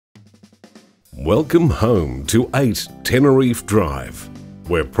Welcome home to 8 Teneriffe Drive,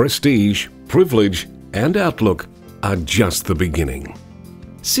 where prestige, privilege and outlook are just the beginning.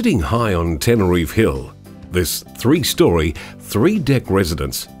 Sitting high on Teneriffe Hill, this 3-story, 3-deck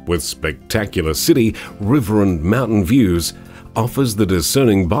residence with spectacular city, river and mountain views offers the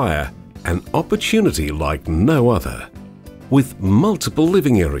discerning buyer an opportunity like no other. With multiple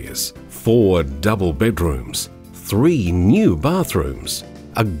living areas, 4 double bedrooms, 3 new bathrooms,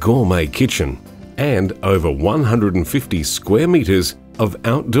 a gourmet kitchen, and over 150 square meters of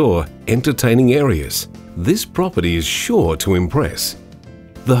outdoor entertaining areas, this property is sure to impress.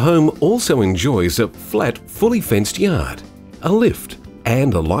 The home also enjoys a flat, fully fenced yard, a lift,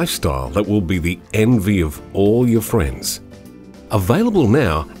 and a lifestyle that will be the envy of all your friends. Available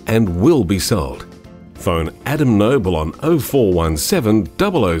now and will be sold. Phone Adam Nobel on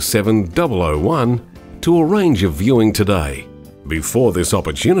 0417 007 001 to arrange a viewing today, before this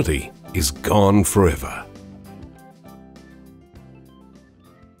opportunity is gone forever.